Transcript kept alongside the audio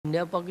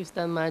India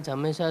Pakistan match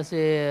ہمیشہ سے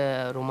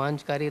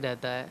رومانچکاری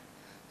رہتا ہے.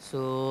 سو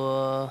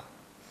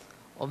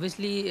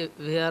obviously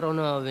we are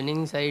on a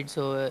winning side,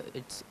 so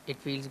it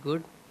feels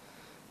good.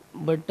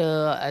 But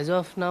as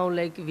of now,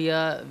 like we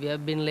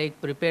have been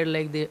like prepared,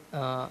 like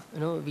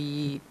we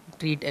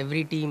treat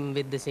every team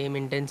with the same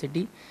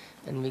intensity,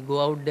 and we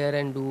go out there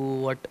and do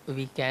what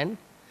we can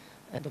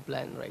at the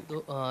plan, right?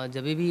 تو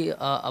جب بھی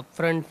up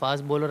front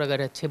fast bowler اگر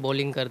اچھے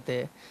bowling کرتے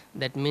ہیں,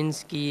 that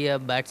means کہ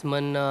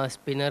batsman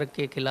spinner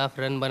کے خلاف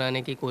رن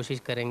بنانے کی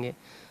کوشش کریں گے,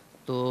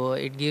 تو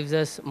it gives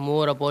us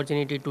more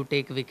opportunity to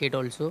take wicket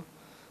also.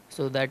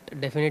 So that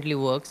definitely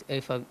works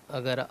F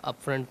اگر اپ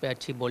فرنٹ پہ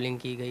اچھی بولنگ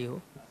کی گئی ہو.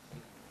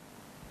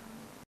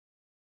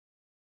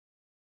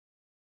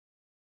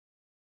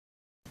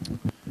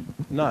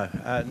 No,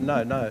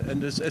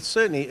 and it's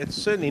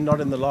certainly not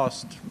in the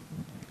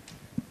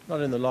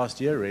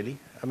last year really.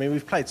 I mean,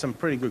 we've played some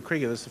pretty good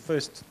cricket. This is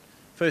the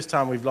first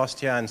time we've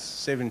lost here in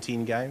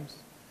 17 games.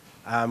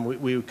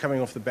 We were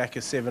coming off the back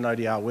of 7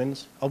 ODI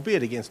wins,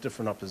 albeit against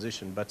different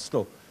opposition, but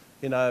still,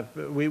 you know,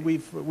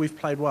 we've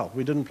played well.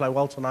 We didn't play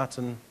well tonight,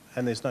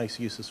 and there's no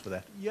excuses for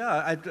that.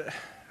 Yeah,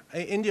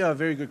 India are a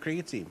very good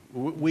cricket team.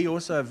 We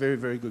also are a very,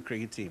 very good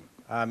cricket team.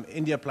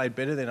 India played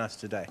better than us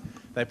today.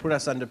 They put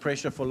us under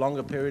pressure for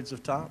longer periods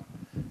of time.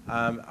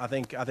 I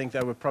think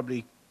they were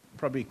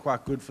probably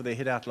quite good for their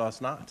hit out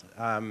last night,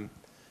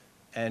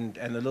 and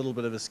a little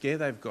bit of a scare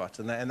they've got,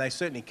 and they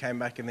certainly came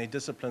back, and their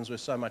disciplines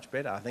were so much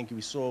better. I think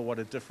we saw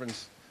what a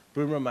difference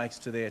Bumrah makes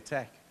to their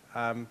attack.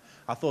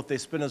 I thought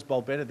their spinners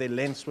bowled better. Their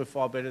lengths were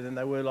far better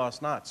than they were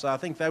last night. So I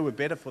think they were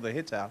better for the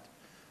hit out.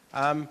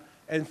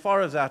 And far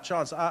as our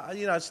chance,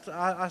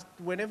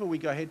 whenever we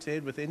go head to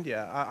head with India,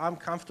 I'm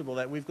comfortable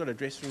that we've got a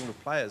dressing room of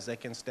players that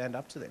can stand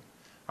up to them.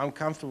 I'm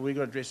comfortable we've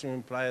got a dressing room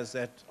of players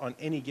that on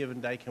any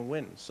given day can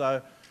win. So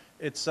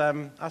it's,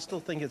 I still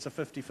think it's a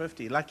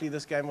 50-50. Luckily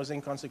this game was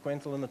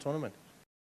inconsequential in the tournament.